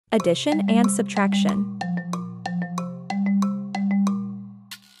Addition and subtraction.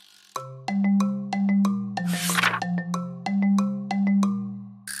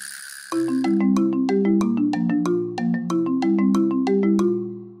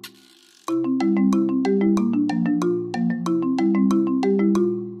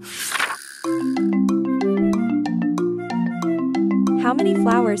 How many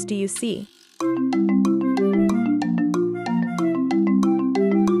flowers do you see?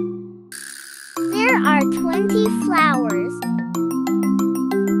 There are 20 flowers.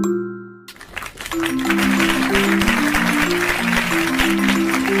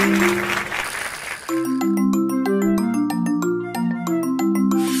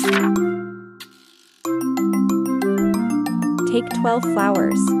 Take 12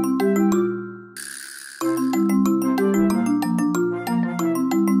 flowers.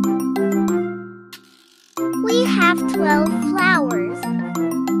 We have 12 flowers.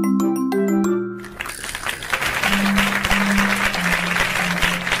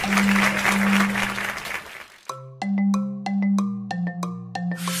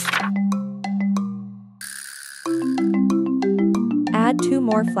 Add 2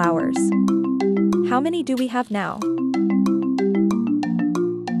 more flowers. How many do we have now?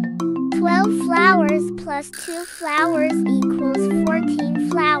 12 flowers plus 2 flowers equals 14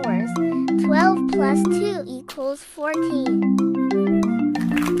 flowers. 12 plus 2 equals 14.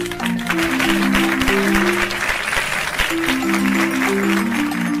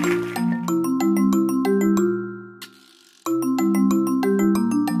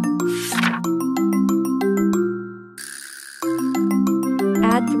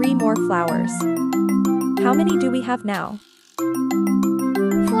 Add 3 more flowers. How many do we have now?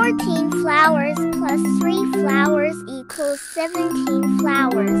 14 flowers plus 3 flowers equals 17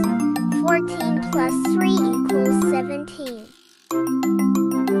 flowers. 14 plus 3 equals 17.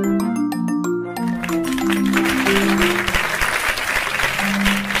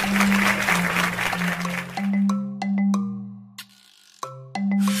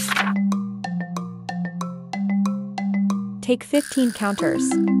 Take 15 counters.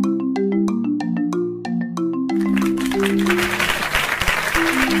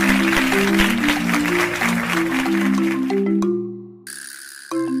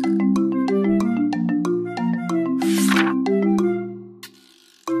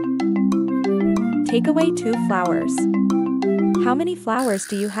 Take away 2 flowers. How many flowers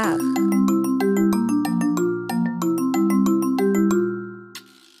do you have?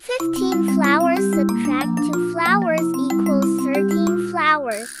 15 flowers subtract 2 flowers equals 13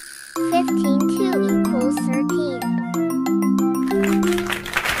 flowers. 15 2 equals 13.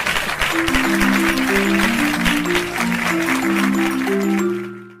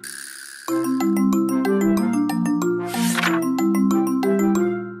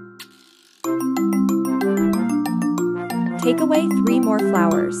 Take away 3 more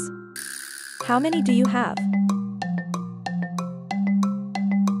flowers. How many do you have?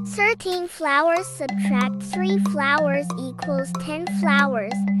 13 flowers subtract 3 flowers equals 10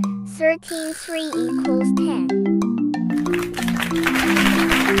 flowers. 13 3 equals 10.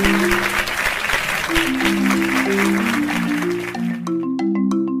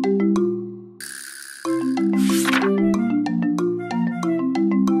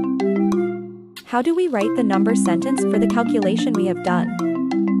 How do we write the number sentence for the calculation we have done?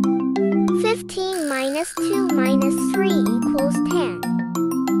 15 minus 2 minus 3 equals 10.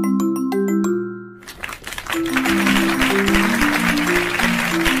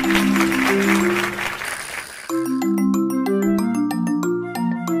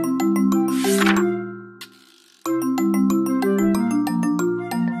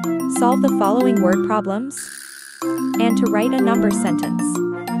 Solve the following word problems and to write a number sentence.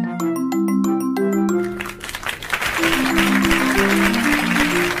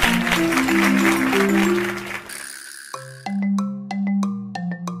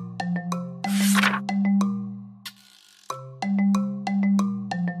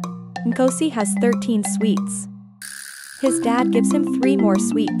 Nkosi has 13 sweets. His dad gives him 3 more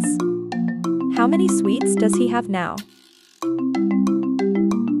sweets. How many sweets does he have now?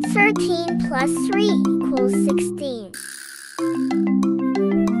 13 plus 3 equals 16.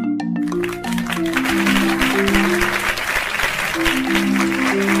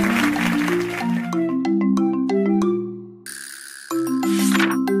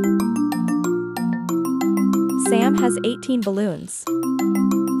 Sam has 18 balloons.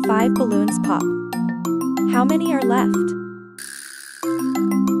 5 balloons pop. How many are left?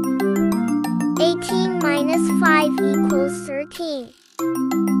 18 minus 5 equals 13.